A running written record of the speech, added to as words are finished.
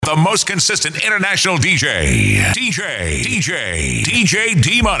the most consistent international DJ, DJ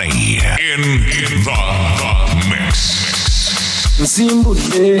D-Money in the mix.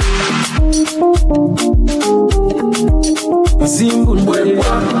 Zimbabwe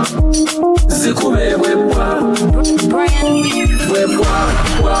zikube webwa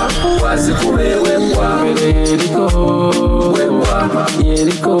zikube webwa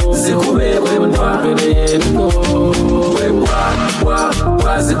yeriko zikube webwa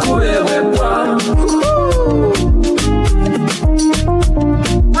zikube webwa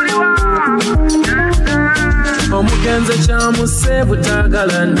omugenze kyamuse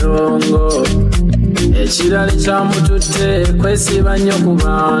butagala ndongo ekirali kyamututte kwesiba nnyo ku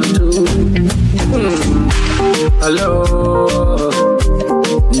bantu Hello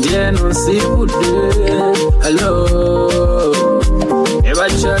ndieno nsibudde Hello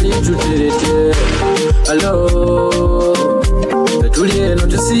ebakyali tuterete Hello tetuli eno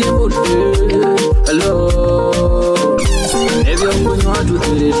tusibudde Hello ebyokunywa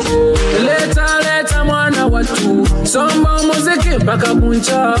tuterete leta mwana watu somba muziki mpaka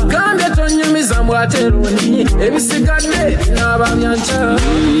kuncha gambye tonyumiza mbwateroni ebisigadde n'abamyancha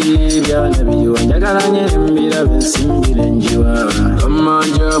byana biyo njagalanye mbirabe nsimbire njiwa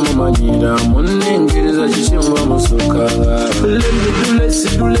amanja mumanyira munengereza kishimba musuka let's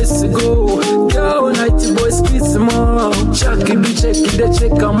go go night boy speed small chaki bi check the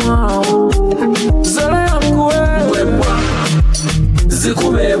check come out zara yankuwe webwa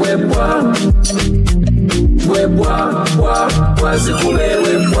zikube webwa zikube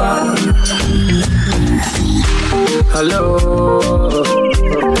webwa Hello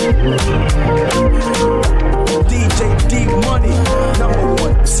DJ D-Money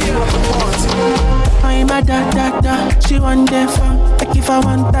 #1 see what the party I'm a da she want the fun like if I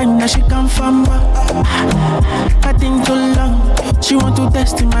want time now she come from I think too long she want to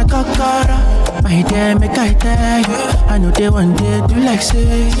test in my kakara my dear make I tell you I know they one day do like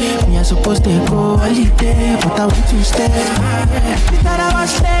say me I supposed to go holiday but I want to stay she thought I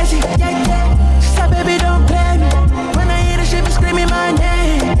was lazy she said baby don't play me when I hear the shit be screaming my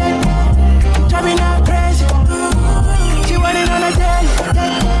name drive me now crazy she want it on a day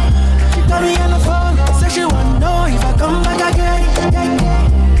she call me on the phone say she want know if I come back again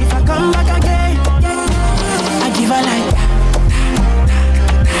if I come back again I give her like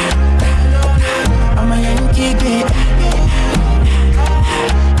I'm a Yankee girl.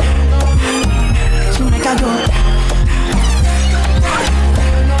 She make her go.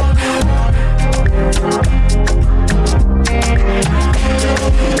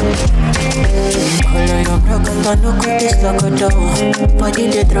 Color your broken, no cut this loco dough. Body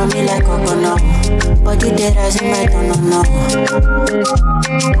they throw me like coconut. Body they rise in my no.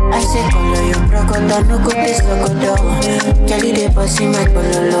 I say color your broken, no cut this loco dough. Kelly they bossy my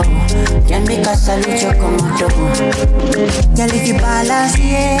pololo. Can make a salute your commando. Kelly if you balance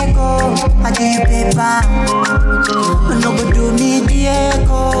Diego, I give you paper. No go do me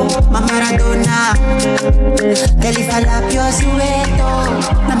Diego, my Maradona. Kelly fall up your sueto,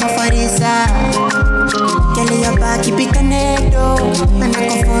 I'm a farisa. Kelly your back keep it connected, and I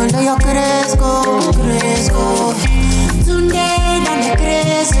can follow your cresco. Today down the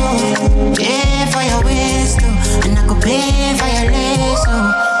cresco, pay for your waist, and I could pay for your lace.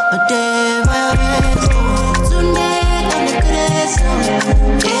 A day for your waist. Today down the cresco,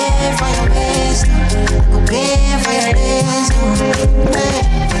 pay for your waist, I could pay for your lace.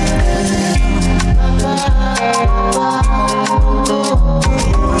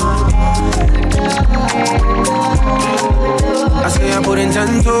 I say I put in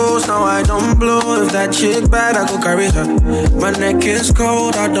 10 toes, now I don't blow. If that chick bad, I go carry her. My neck is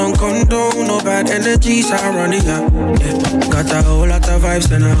cold, I don't condone no bad energies around here. Yeah. Got a whole lot of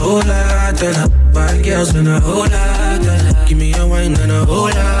vibes and a whole lot of bad girls and a whole lot. Give me a wine and a whole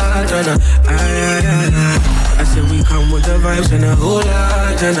lot of I said we come with the vibes and a whole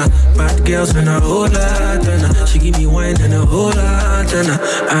lot of bad girls and a whole lot. She give me wine and a whole lot of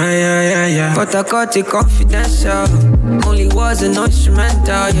But I got it confidential. Only was an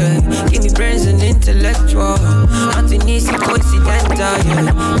instrumental, yeah. Give me brains and intellectual. Nothing easy coincidental,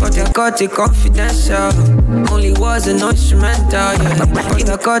 yeah. But I got it confidential. Only was an instrumental, yeah. But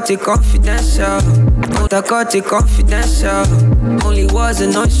I got it confidential. But I got it confidential. Only was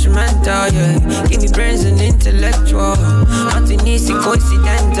an instrumental, yeah. Give me brains and intellectual. Nothing easy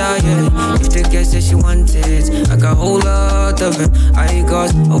coincidental, yeah. If the girl says she wants it, I got a whole lot of him. I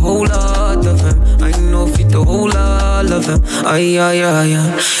got a whole lot of him. I know fit a whole lot of him. Ay.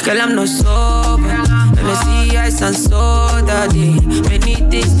 Girl, I'm not sober. Let me see ice and soda, many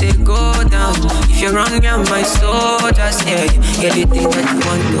things they go down. If you run me on my soldiers, yeah, the thing that you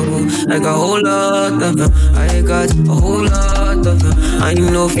want to like a whole lot of them. I got a whole lot of them. I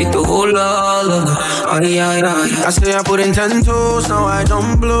know fit to hold all of them. I say I put in 10 toes, now I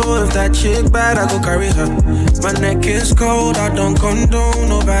don't blow. If that chick bad, I go carry her. My neck is cold, I don't condone.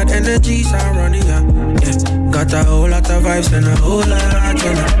 No bad energies, I run it, yeah. Got a whole lot of vibes and a whole lot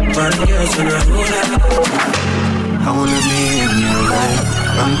of bad girls and a whole lot. I wanna be in your life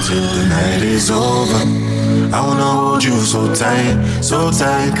until the night is over. I wanna hold you so tight,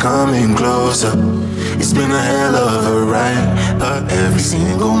 coming closer. It's been a hell of a ride, but every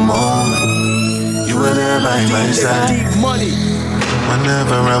single moment you were there by my side.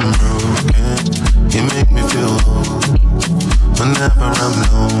 Whenever I'm broken, you make me feel whole. Whenever I'm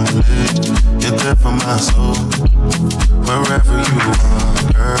lonely, you're there for my soul. Wherever you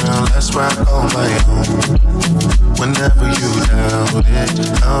are, girl, that's where I call my home. Whenever you doubt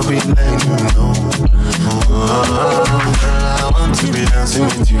it, I'll be letting you know. Oh, girl, I want to be dancing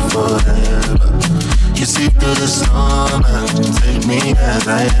with you forever. You see through the storm and take me as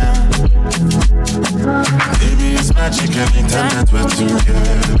I am. Baby, it's magic anytime that we're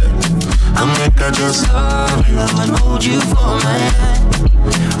together. I'll make I just love you and hold you for my hand.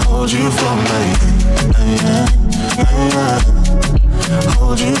 Hold you for my hand.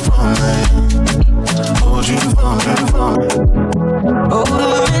 Hold you for my hand. Hold you for my hand.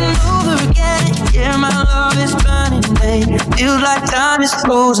 Over and over again, yeah, my love is burning, baby. Feels like time is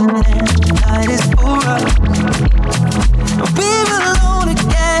frozen and the night is for us. We're alone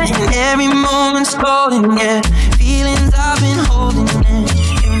again, and every moment's golden, yeah. Feelings I've been holding in,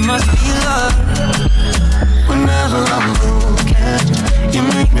 it must be love. Whenever I'm broken, you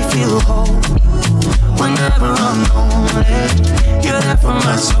make me feel whole. Whenever I'm lonely, you're there for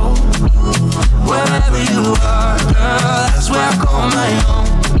my soul. Wherever you are, girl, that's where I call my home.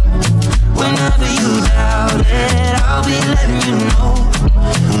 Whenever you doubt it, I'll be letting you know.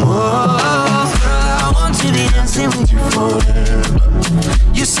 Oh, girl, I want to be dancing with you forever.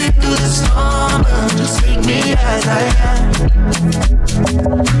 You sit through the storm and just take me as I am.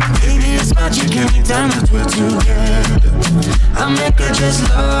 Baby, it's magic anytime that we're together. I make her just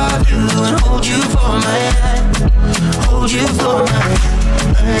love you and hold you for my hand. Hold you for my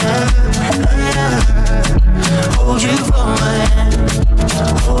hand. Hold you for my hand.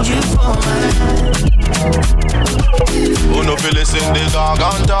 Hold you for my hand. Who no feel listen the dog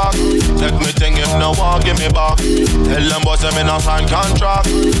and talk? Check me thing if no one give me back. Tell them boys me no sign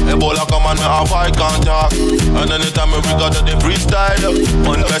contract. Ebola come and me have eye contact. And anytime we got to the freestyle,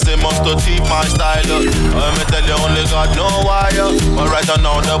 one person must to keep my style. Me tell you only God know why. But right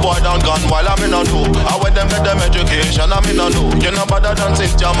now the boy done gone while I'm in a know. I with them education I'm in a know. You know better than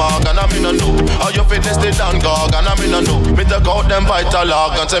Cynthia Mark and I'm in a know. How you fitness they done gog and I'm in a know. Me take out them vital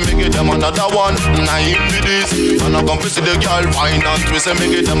log and say me give them another one. Nine with this. And I come visit the girl fine and twist and me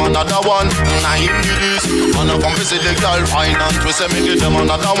give them another one. Nine with this. And I come visit the girl fine and twist and me give them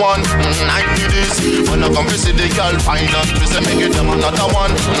another one. Nine with this. When I come visit the girl fine and twist and me give them another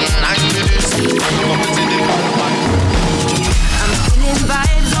one. Nine with this. When I come visit the girl fine. I'm feeling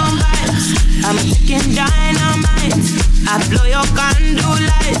vibes on vibes. I'm taking dynamite. I blow your candle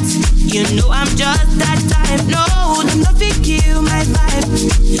lights. You know I'm just that type. No, them no fit kill my vibe.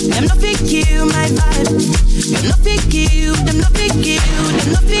 Them no fit kill my vibe. Them no fit kill. Them no fit kill.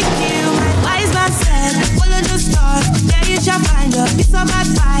 Them no fit kill my wise man said, follow the stars. There you shall find a piece of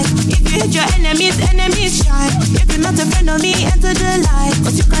advice. If you hate your enemies, enemies shine. If you're not a friend of me, enter the light.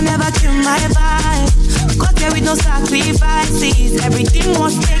 Cause you can never kill my vibe. Got there with no sacrifices. Everything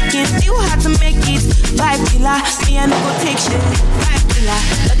was taken, still had to make it. Vibe killer, me and no go take shit. Vibe killer,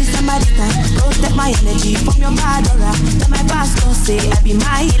 but this time by the time, protect my energy from your bad aura. Tell my pastor say I be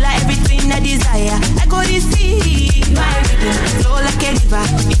my healer, everything I desire. I go to see my rhythm, flow like a river.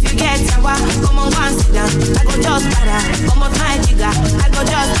 If you get sour, come on, go and sit down. I go just para, come up my jigger. I go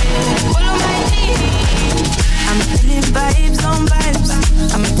just follow my lead. I'm feeling vibes on vibes.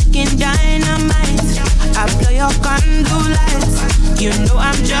 I'm taking dynamite. I blow your candle lights. You know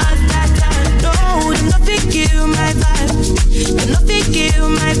I'm just that type. No, them no fit kill my vibe. You no fit kill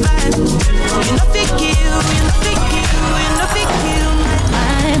my vibe. You no fit kill. You no fit kill. You no fit kill my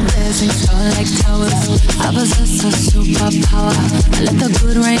blessings fall like towers. I possess a superpower. I let the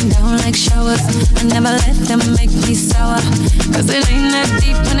good rain down like showers. I never let them make me sour. Cause it ain't that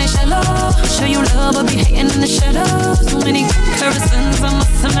deep when it's shallow. Show you love but be hating in the shadows. Too many comparisons, I'm a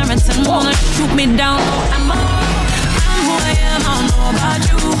Samaritan. Wanna shoot me down, no ammo. I'm who I am, I don't know about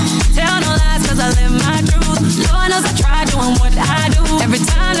you. Tell no lies cause I live my truth. Lord knows I try doing what I do. Every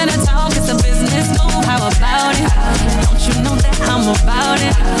time that I talk it's a business move. How about it? Don't you know that I'm about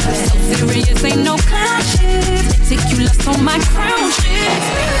it? So serious, ain't no clown shit. Take you less on my crown shit.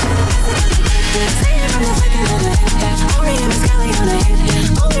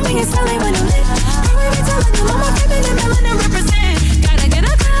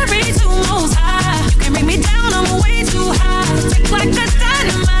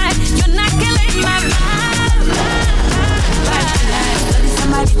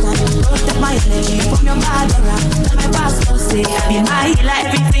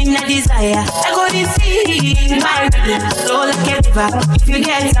 If you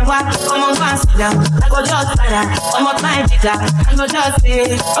get a walk, come on, pass it down. I go just para, come up my jigger. I go just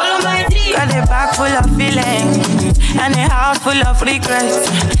say, follow my dream. Got a bag full of feelings and a heart full of regrets.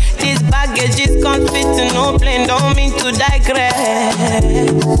 This baggage is fit to no plane, don't mean to digress.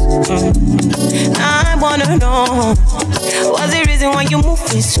 I wanna know, what's the reason why you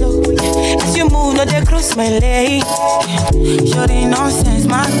moving slow? As you move, no, they cross my leg. Shorty nonsense,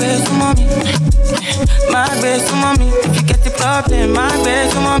 my best mommy. My best mommy, if you get the problem, my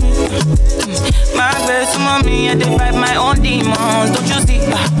best mommy. My best mommy, I divide my own demons, don't you see?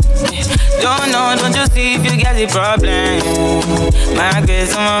 Don't you see if you get the problem? My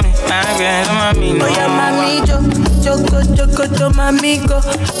best mommy, my best mommy. No. Oh yeah, mami, choco, mami, go.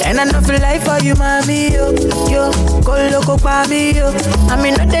 And I know for life for you, mami, yo, go loco, mami, yo. I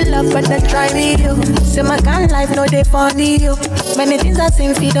mean, not the love, but they try me, yo. Say my kind life, no, they funny, yo. Many things I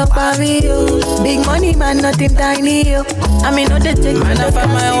seen, feed up on me, yo. Big money, man, nothing tiny, yo. I mean, not the take, man, I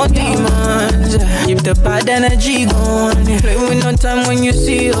find my own demons. Keep the bad energy going. Play with no time when you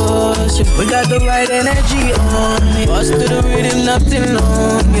see us. We got the right energy on. Bust to the rhythm, nothing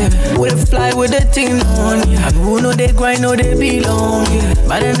long, yeah. We fly with the team on, yeah. And who know they grind, know they belong, yeah.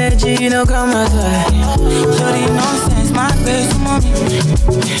 Bad energy, you know, come outside. Shorty nonsense, my best mommy.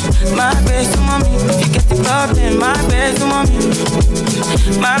 My best mommy. If you get the problem, my best mommy.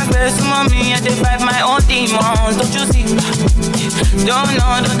 My best mommy, I divide my own demons, don't you see? Don't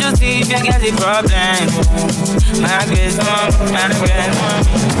you see if you get the problem? My best mommy, my best mommy.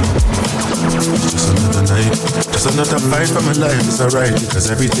 Just another night, just another fight for my life. It's alright because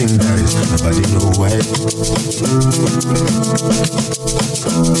everything dies. Nobody know why.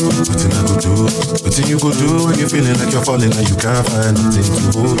 Nothing I go do, nothing you go do when you're feeling like you're falling and you can't find nothing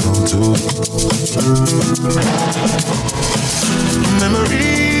to hold on to.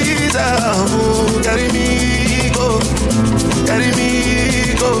 Memories are carry me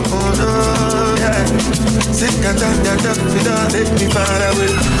go, oh no, yeah. Sick and tired of it, don't let me far away.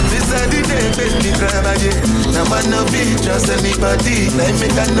 This is the day, make me travel. Now I no be just anybody, like me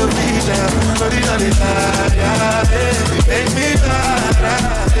can no be there. But it on the fire, make me far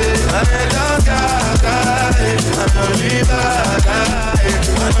away. I don't got I don't live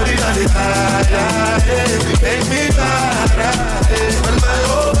but it on the fire, make me far away. When my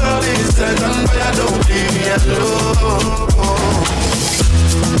whole world is set on fire, don't leave me alone.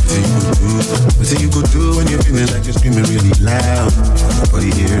 What you could do when you're feeling like you're screaming really loud? Nobody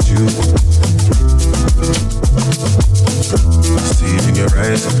hears you. See in your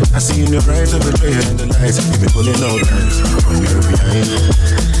eyes, I see in your eyes a betrayer in the lights. You've been pulling all lines from your behind.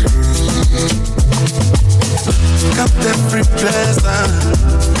 Got every blessing,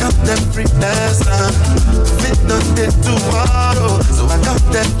 got every lesson. Fit not dead tomorrow, so I got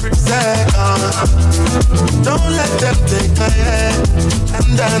every second. Don't let them take my head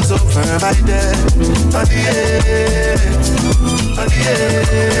and dance over my dead. On the edge, I'm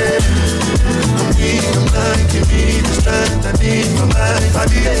weak, I'm blind, give me the strength I need for my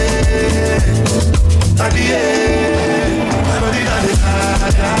body. On the edge, my body on the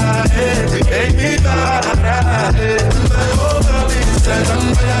fire, they make me bad. My whole body is set on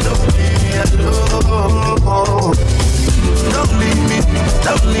fire, don't leave me alone. Don't leave me,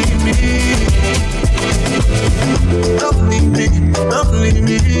 don't leave me. Don't leave me, don't leave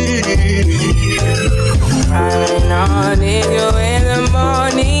me. I know I need you in the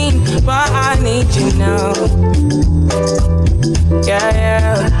morning, but I need you now.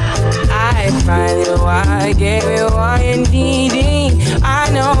 Yeah, I find you, I gave you what you needing. I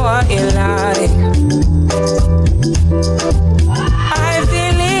know what you like. I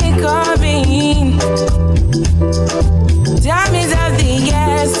feel it coming. Time is of the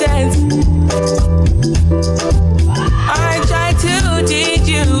essence. I try to teach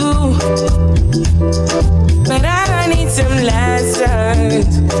you, but I need some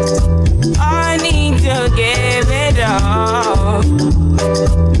lessons. I need to give it up.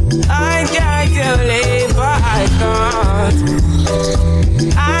 I try to live, but I can't.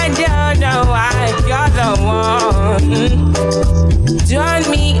 I don't know why you're the one. Turn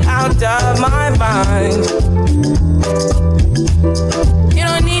me out of my mind. You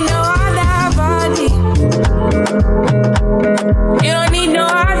don't need no other body. You don't need no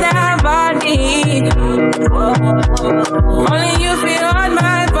other body. Only you feel on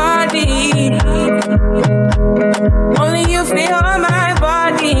my body. Only you feel on my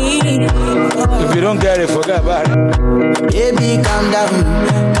body. If you don't get it, forget about it. Baby, calm down,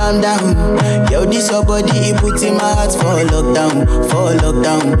 calm down. Yo, this your body, it puts in my heart for lockdown,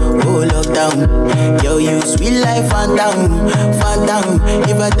 oh lockdown. Yo, you sweet life, phantom, phantom.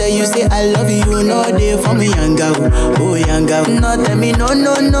 If I tell you say I love you, no day for me, young girl, oh young girl. No tell me no,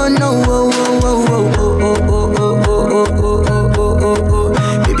 no, no, no, oh, oh, oh, oh, oh, oh, oh, oh, oh, oh, oh,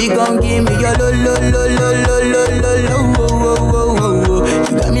 oh. Baby, come give me your lo, lo, lo, lo, lo, lo, lo, lo, oh, oh, oh, oh, oh.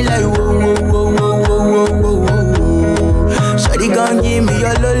 You got me like whoa, whoa, whoa, whoa, whoa, whoa, whoa. Shawty, come give me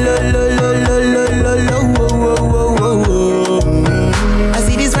your lo, lo, lo, lo, lo, lo, lo, lo, oh, oh, oh, oh, oh. I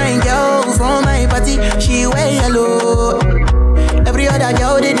see this fine girl from my party, she wear yellow. Every other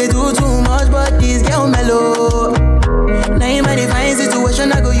girl they do too much, but this girl mellow. Now in my divine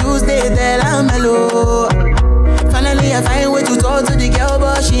situation, I go use they tell I'm mellow. Finally I find way to talk to the girl,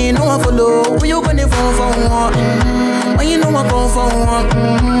 but she ain't no one follow. When you gonna phone for one? When you know I come for one?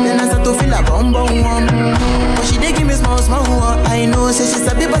 Then I start to feel like bum bum one. But she dey give me small small one. I know say she's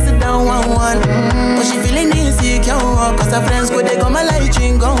a bit sit down one. But she feeling insecure, cause her friends go they go my light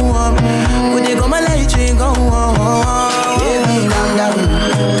ring go on. Go they go my light ring go on. Baby, calm down,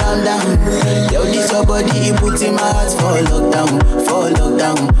 calm down. Yo, this your body, it puts in my heart for lockdown,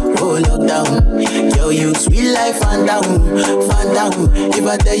 oh lockdown. Yo, you sweet life, phantom, phantom. If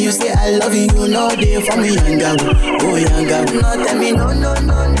I tell you say I love you, you know they for me, young girl, oh young girl. No tell me no, no,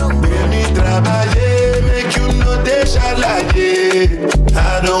 no, no. Baby, trabalhei, make you know they shalaye.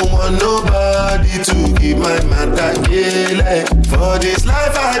 I don't want nobody to give my matter gele. For this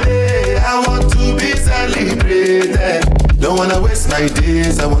life I live, I want to be celebrated. Don't wanna waste my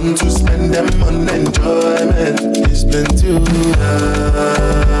days, I want to spend them on enjoyment. It's plenty of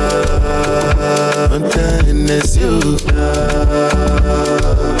one time is you.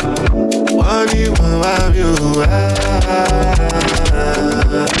 One you want you.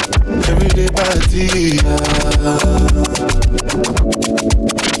 Everyday party.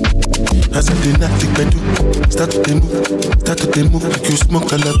 As I did not take my do, start to move, like you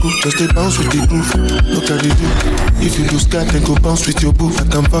smoke a lagoon, just they bounce with the groove. Look at it do. If you lose God, then go bounce with your boo. I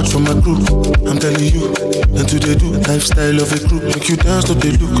can vouch for my group. I'm telling you, and to they do lifestyle of a group. Make you dance, not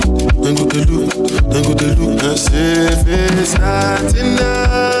they look, then go they look, then go they look. I say if it's not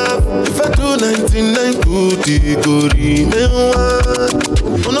enough, if I do 99 good, it go remain one.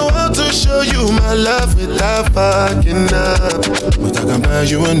 Don't know how to show you my love without fucking up, but I can buy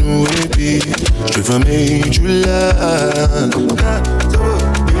you a new baby, straight from July.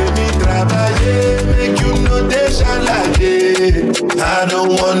 Baby, trabalhei, make you know they shalaye. I don't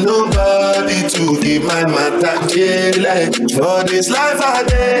want nobody to give my matter like. For this life I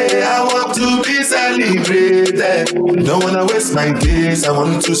live, I want to be celebrated. Don't wanna waste my days, I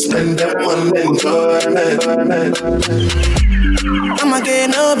want to spend them on enjoyment. I'ma get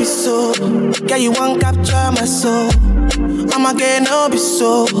no be so. Girl, you won't capture my soul. I'ma get no be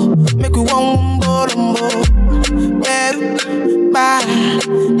so. Make you want lumbo. Beru, bye.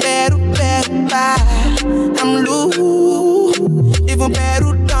 I'm loose. Even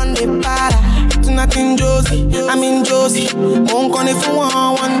Peru done the para. Tonight in Josie, I'm in Josie. Won't call if you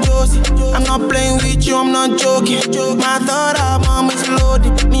want Josie. I'm not playing with you, I'm not joking. My thought of mom is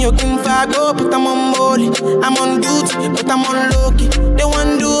loaded. Me you can fago, but I'm on molly. I'm on duty, but I'm on low-key. They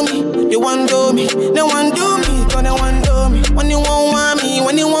want do me, they want do me. They want do me, cause they want do me. When you won't want me,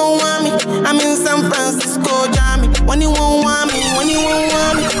 when you won't want me. I'm in San Francisco, Jammy. When you won't want me, when you won't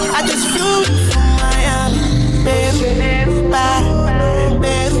want me. I just flew from Miami, baby, bye.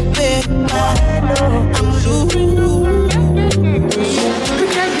 I'm loose.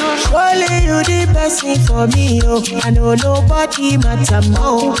 Surely you the best thing for me, oh. I know nobody matter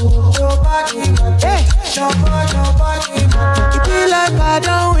more. Nobody matter. Nobody matter. It be like I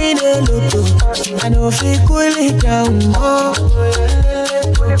don't win a lotto. I know if you cool it down, oh.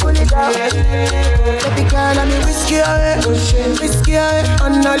 Cool it down. Baby girl, I'm in whiskey away,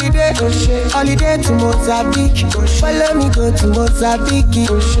 on holiday to Mozambique. Follow me, go to Mozambique.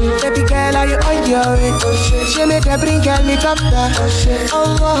 Baby girl, are you on your way? She make her bring helicopter.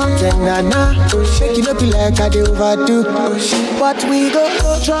 Oh, Tenana, make it up like I do overdo. But we go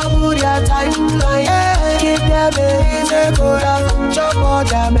trouble their timeline. Give them a easy go down. Trouble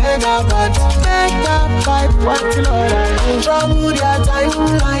their mega butt. Make that fight, what you know. Trouble their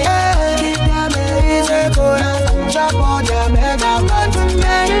timeline. Give them a easy go down. Trouble their mega butt.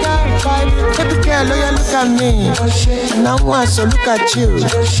 Make that fight. Baby girl, oh you look at me. Now I so look at you.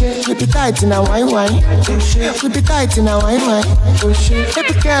 We be tight in a wine. We be tight in a wine.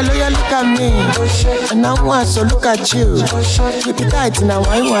 Baby girl, oh you look at me. And now I so look at you. We be tight in a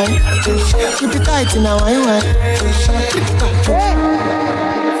wine. We be tight in a wine.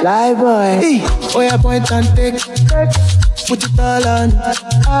 Fly boy. Hey, oh yeah, point and take. Put it all on.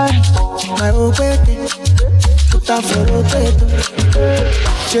 My own way. Put up for rotate.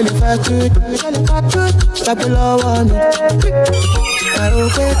 Chilling for good. Stop the love on me. My own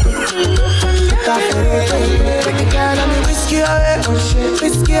way. Put up for rotate. Take it down and whiskey away.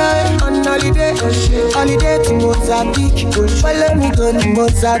 Whiskey away on holiday. Holiday to Mozambique. Follow me go to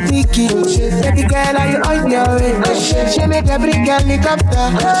Mozambique. Baby girl, are you on your way? She make every girl lick up the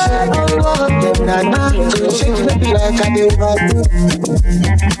shake it up like I do.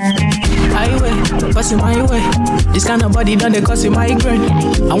 Highway, cause you my way. This kind of body done they cause you migraine.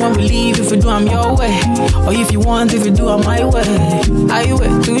 I won't believe if you do I'm your way. Or if you want, if you do I'm my way. Highway,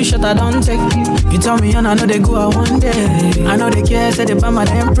 too short I don't take. You tell me and I know they go out one day. I know they care, say they buy my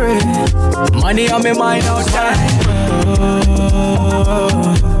damn pray. Money on me mind all time.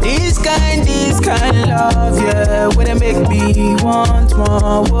 This kind love, yeah, where they make me want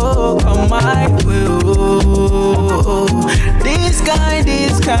more. Whoa, come my way. Oh. This kind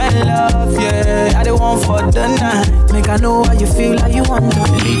love, yeah, I don't want for the night. Make I know how you feel, how you want to.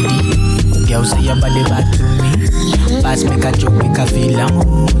 Lady, girl say your body back to me. Pass make a joke, make a feel I'm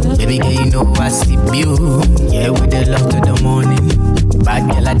baby girl, you know I see you. Yeah, with the love to the morning. Bad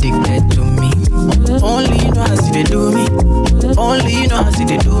girl addicted to me. Only you know how see they do me. Only you know how see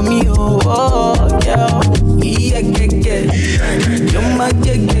they do me. Oh, yeah. Yeah. You're my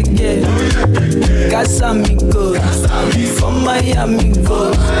yeah. Casamigo. From Miami go.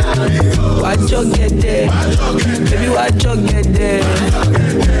 Watch you get there. Baby, watch you get there.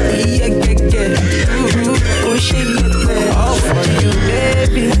 Yeah. Push it there. All for you,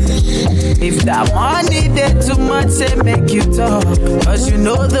 baby. If that money there too much, say make you talk. Cause you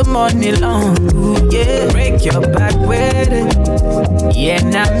know the money long. Ooh, yeah. Break your back with it. Yeah,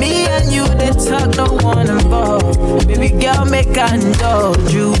 now me and you, they talk, no one involved. Baby girl, make I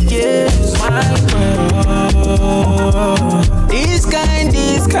indulge you, yeah. This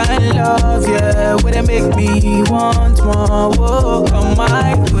kind love, yeah, where they make me want more. Whoa, come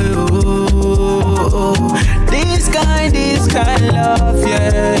my way. This kind love,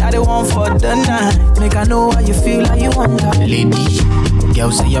 yeah, I don't want for the night. Make I know how you feel, how you want that. Lady,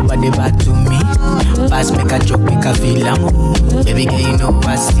 girl say your body back to me. Pass make a joke, make a feel I'm baby girl, you know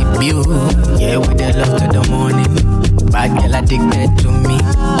I see you. Yeah, with the love to the morning. Bad girl addicted to me.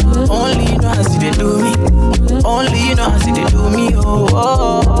 Only you know how see they do me. Only you know how see they do me.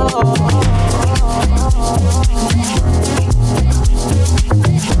 Oh.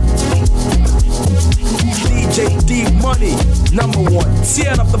 DJ D Money, #1,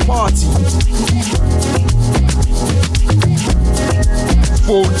 tearing up the party.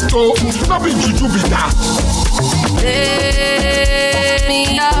 Photo, nothing to do with that. Let me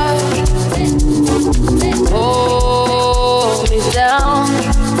out, hold me down,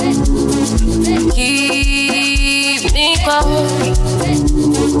 keep me close,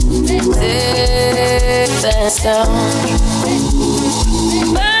 take that sound.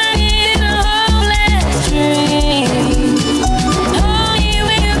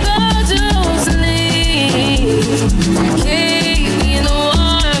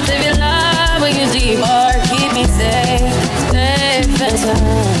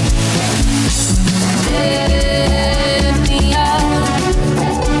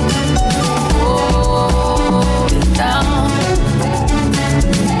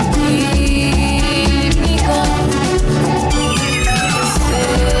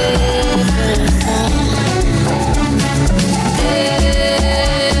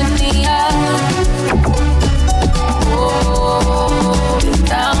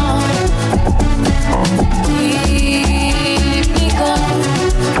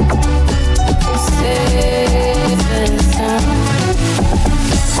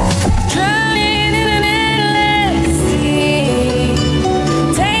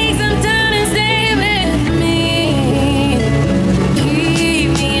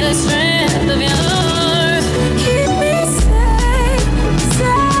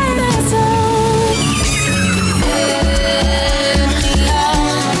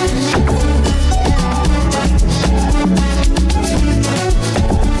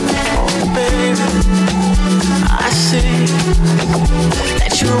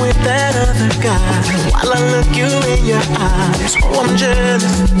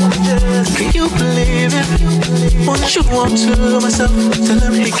 should walk to myself, tell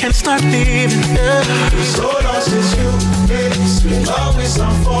him he can't start leaving. Yeah. So lost is you, baby, sweet love is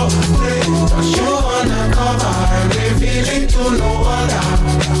unfolding. Don't you wanna come out, revealing to no other?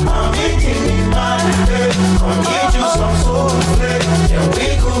 I'm making me mine, baby. I'll give you some soul, baby. Yeah, we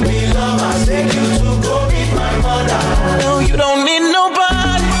could be lovers, take you to go meet my mother. No, you don't need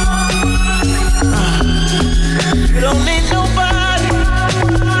nobody.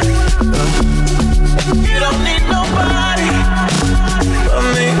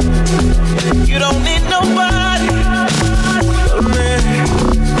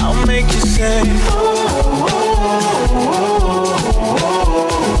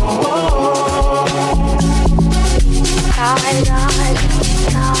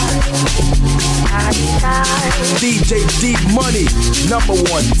 DJ Deep Money, number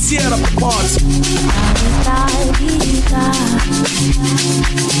one, tear up the party.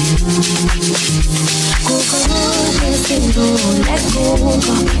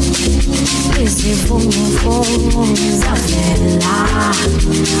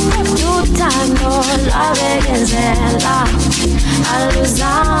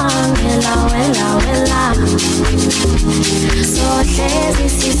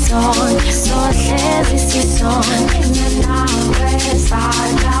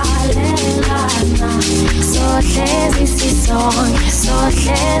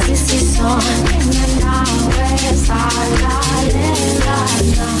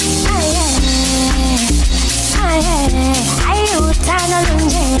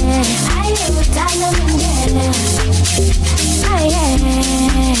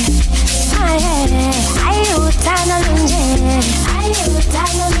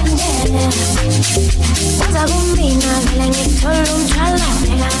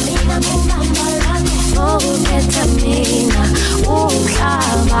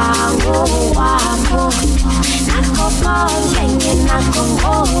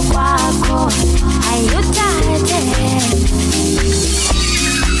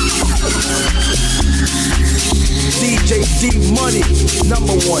 DJ Deep Money,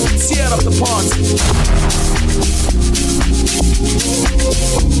 number one, tear up the party.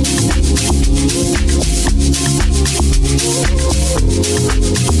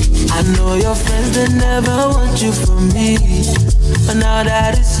 I know your friends that never want you for me, but now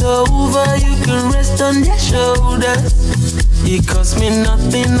that it's over, you can rest on their shoulders. It costs me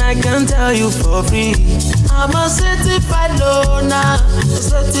nothing, I can tell you for free. I'm a certified loner,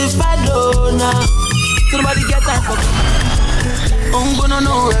 Nobody get time for I'm gonna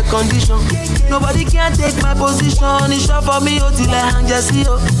know a condition. Nobody can take my position. It's short for me, till I hang just see.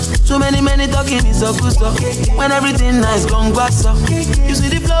 So many talking is a good stuff. When everything nice, gone back up. You see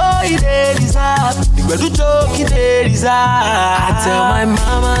the flow, it is up. The way you talk, it is up. I tell my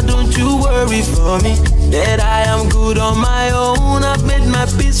mama, don't you worry for me, that I am good on my own. I've made my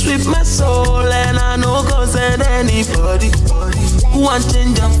peace with my soul, and I no concern anybody who want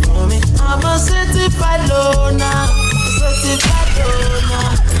change up for me. I'm a certified loner,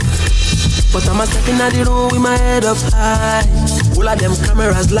 but I'm a stepping out the room with my head up high. All of them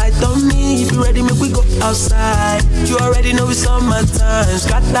cameras light on me. If you ready, make we go outside. You already know it's on my time.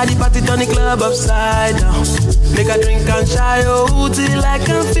 Scatter the party, turn the club upside down. Make a drink and shy, oh, till I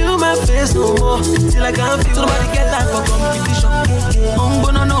can feel my face no more. Till I can feel nobody get time for competition. I'm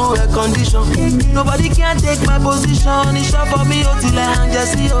gonna know a condition. Nobody can take my position. It's short for me, oh, till I hang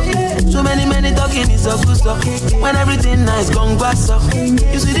just see, oh. So many talking is a good stuff. When everything nice, gone grass up.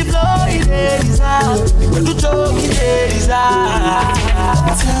 You see the flow, it is out. When you choke, it is out.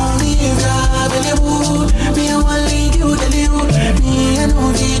 Tell me if you're having a mood. Me, I want to lead you to the hood. Me, I know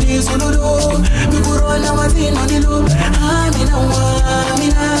it is all do. Me put all our thing on the loop. I'm in a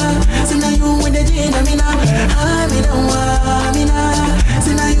wamina. See now you with the gin, I'm in a. I'm in a wamina.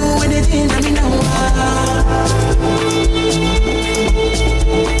 See now you with the gin, I'm in a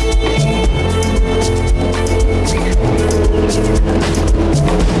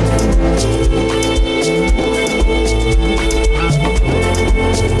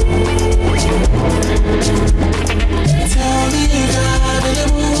Tell me if you're having a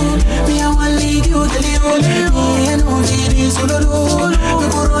mood. Me, I want to lead you to the hood. Me, I know it is all do. Me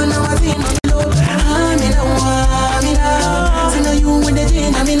put all our thing on the loop. I'm in a wamina. See now you with the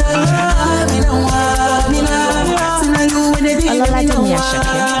gin, I'm in a. I'm in a wamina. See now you with the gin, I'm in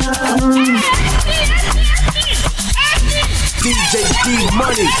a. DJ D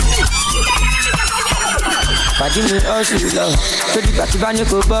Money. Pàdé mi ọ̀sùn lọ, sójú ìgbà tí bá ní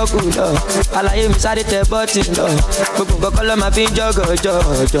kò bọ́ọ̀kù lọ. Àlàyé mi sáré tẹ bọ́ọ̀tì lọ, gbogbo nǹkan kọ́ ló máa fi ń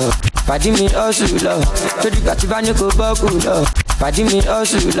jọ́gọ̀jọ̀. Pàdé mi ọ̀sùn lọ, sójú ìgbà tí bá ní kò bọ́ọ̀kù lọ. Pàdé mi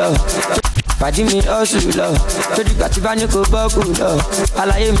ọ̀sùn lọ. Pàdé mi ọ̀sùn lọ, sójú ìgbà tí bá ní kò bọ́ọ̀kù lọ.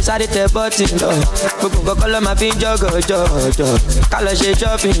 Àlàyé mi sáré tẹ bọ́ọ̀tì lọ, gbogbo nǹkan kọ́ ló máa fi ń jọ́gọ̀jọ̀. Ká lọ ṣe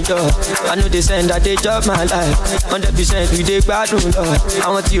shopping jọ, I know they send that they chop my life. 100% we dey gbádùn lọ,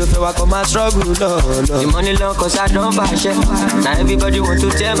 àwọn tí o fẹ́ wa kọ́ máa struggle lọ. The money long cause I don't fashion. Now everybody want to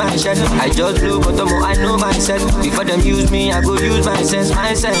tear my shirt. I just blow but I know myself. Before them use me, I go use my sense.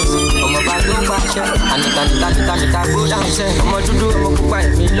 Ọmọ bá ló fashion. Ànìkànìkà go down set. Ọmọ dúdú ọmọ pupa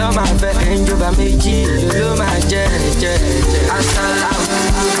èmi lọ́ máa fẹ́. Ẹnjọba méjì ló máa jẹ. Asalamu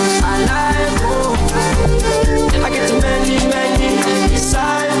alaikum. I get too many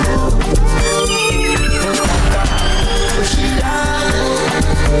disciples.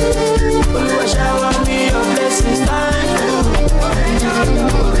 Oluwa shower me your blessings time.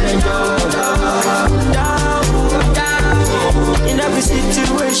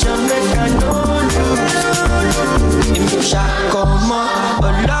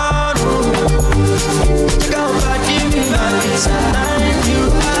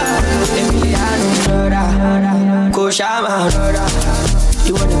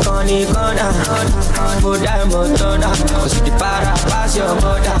 me corner. Put that motor down. Cause the para pass your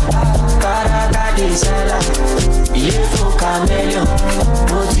mother. Para gadi sala. Ilé fún chameleon.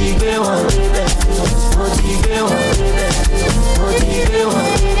 Mo ti gbé wọn débẹ̀. Mo ti gbé wọn débẹ̀. Mo ti gbé wọn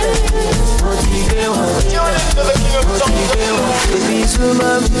débẹ̀. Mo ti gbé wọn débẹ̀. Mo ti gbé wọn. Baby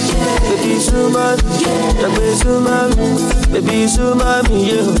sumami, baby sumami, dagbe sumami, baby sumami,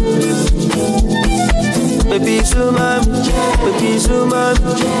 yeah. Baby sumami, baby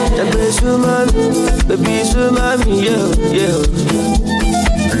sumami, dagbe sumami, baby sumami, yeah, yeah.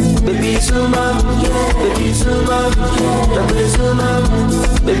 Baby sumami, baby sumami, dagbe sumami,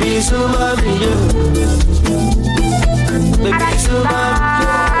 baby sumami, yeah. Baby sumami,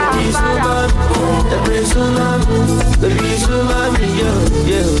 baby sumami, dagbe sumami, baby sumami, yeah,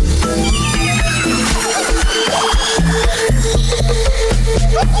 yeah.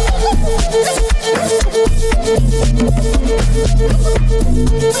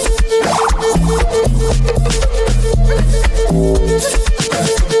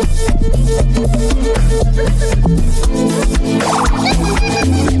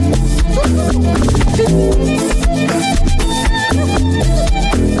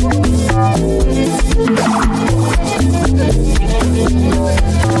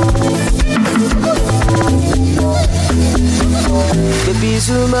 Baby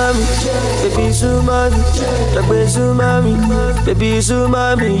sumami, baby sumami, dagbe sumami, baby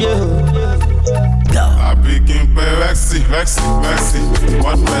sumami, yeah. I begin play Rexy,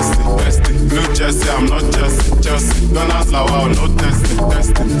 what bestie, New Jersey, I'm not Chelsea, don't ask like wow, no testing,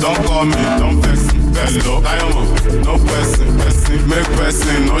 don't call me, don't vex me, hello, Diamond, no person, make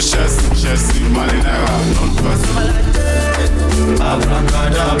person, no chassis, Malinera, no person.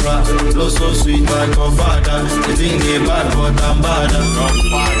 Abracadabra, flow so sweet like Godfather. The thing they bad but I'm bad.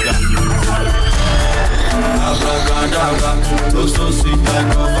 Godfather. Abracadabra, flow so sweet like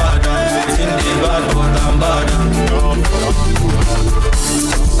Godfather. The thing they bad but I'm bad.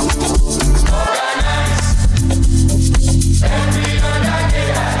 Organize. Every other day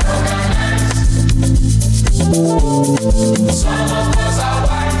I organize. Some of us are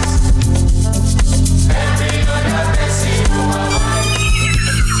wise. Every other person who are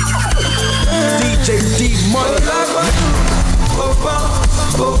DJ D Money.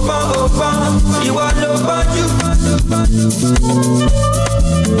 Opa, you are no baju.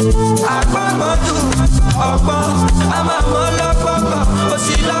 Agbabaju, opa, I'm a motherfucker, but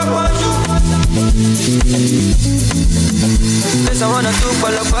she like baju. There's someone to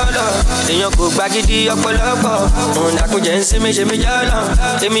follow. Then you go back to the opolopo. On a good chance, me jala.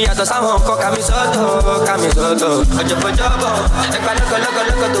 Tell me at the sound, Camisoto. Ojo,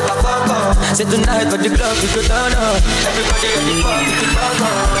 look to Papa. Say tonight, but the club is good. Everybody at the party,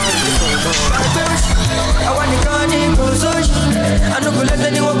 I want the gun in position. I don't go let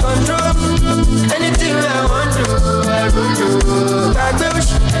anyone control. Anything I want to, I will do.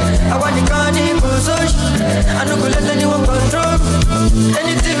 I want the gun in position. I don't go let anyone control.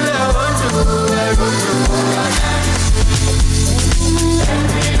 Anything I want to, I will do.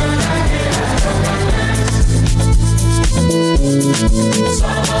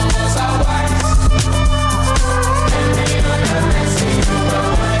 Some of us are wise. Every other person you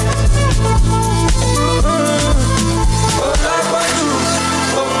are wise.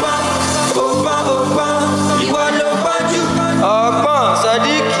 Opa, you are no baju. Opa,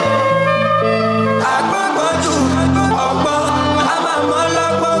 Sadiq. Agbabaju, Opa, I'm a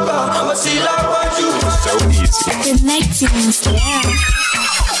motherfucker, but she like baju. So easy. Connecting, yeah.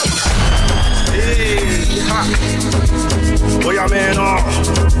 Hey, ha. Oh, yeah, man,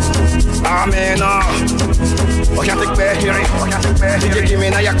 amen, oh, can't take back here. DJ, give me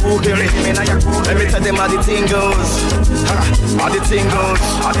now your cool here. Let me tell them how the thing goes. How the thing goes.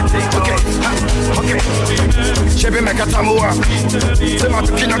 Okay, okay. Chebe make a tamua. Say my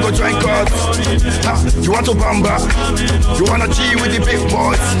picking, I go join God. You want to bamba? You wanna G with the big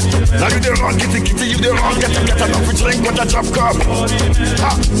boys? Now you the wrong, kitty, you the wrong. Get enough to drink with a drop cup.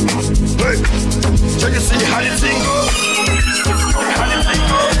 Hey, so you see how the thing goes.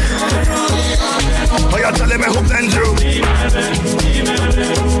 Oh, you're telling me who and you.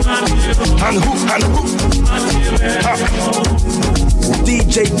 And who?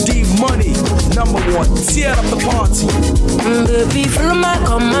 DJ D Money, #1, tear up the party. Baby, follow my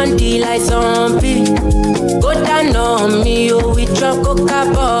command, like zombie. Go down on me, oh, with your coca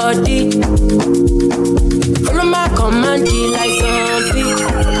body. Follow my command, like zombie.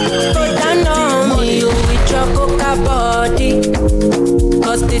 Go down on me, oh, with your coca body.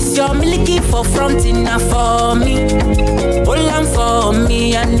 Cause this your milky for fronting now for me. Hold on for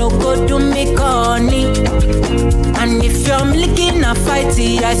me, I no go do me corny. And And if you're licking a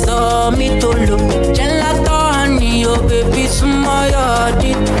fighty, I saw me to look. Gelato honey, oh baby, sumoyo,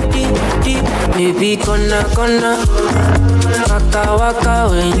 deep. Baby, gonna, waka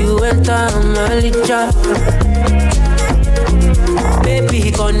when you enter Malija.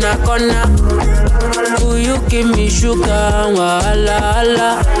 Baby, gonna, will you give me sugar,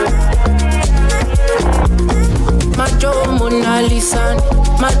 wala. Macho Mona Lisa,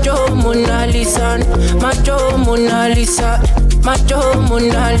 Macho Mona Lisa, Macho Mona Lisa, Macho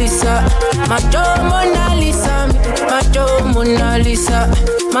Mona Lisa, Macho Mona Lisa, Macho Mona Lisa,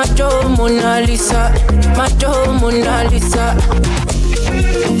 Macho Mona Lisa, Macho Mona Lisa.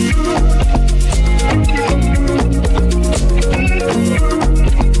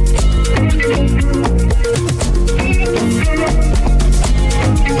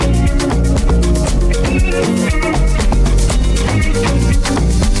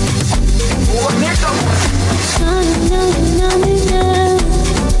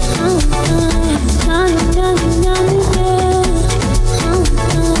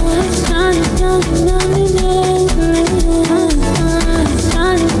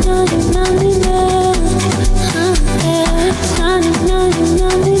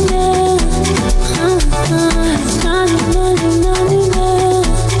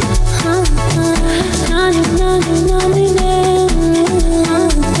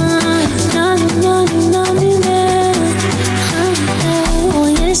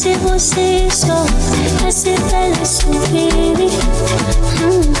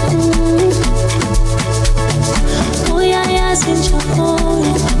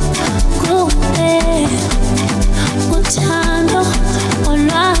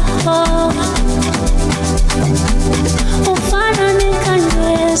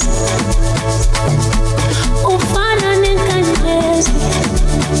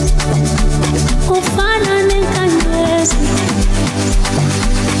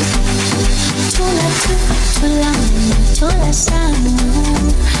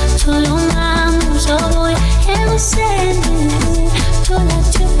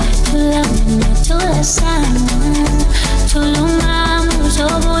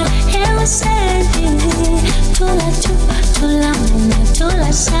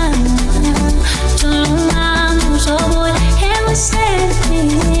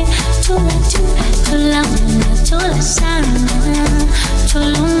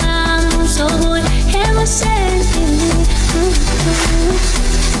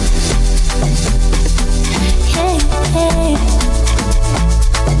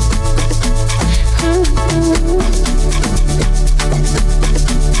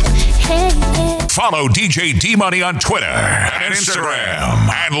 Follow DJ D-Money on Twitter and Instagram.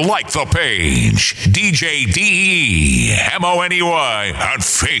 And like the page DJ DEMONEY on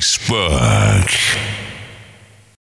Facebook.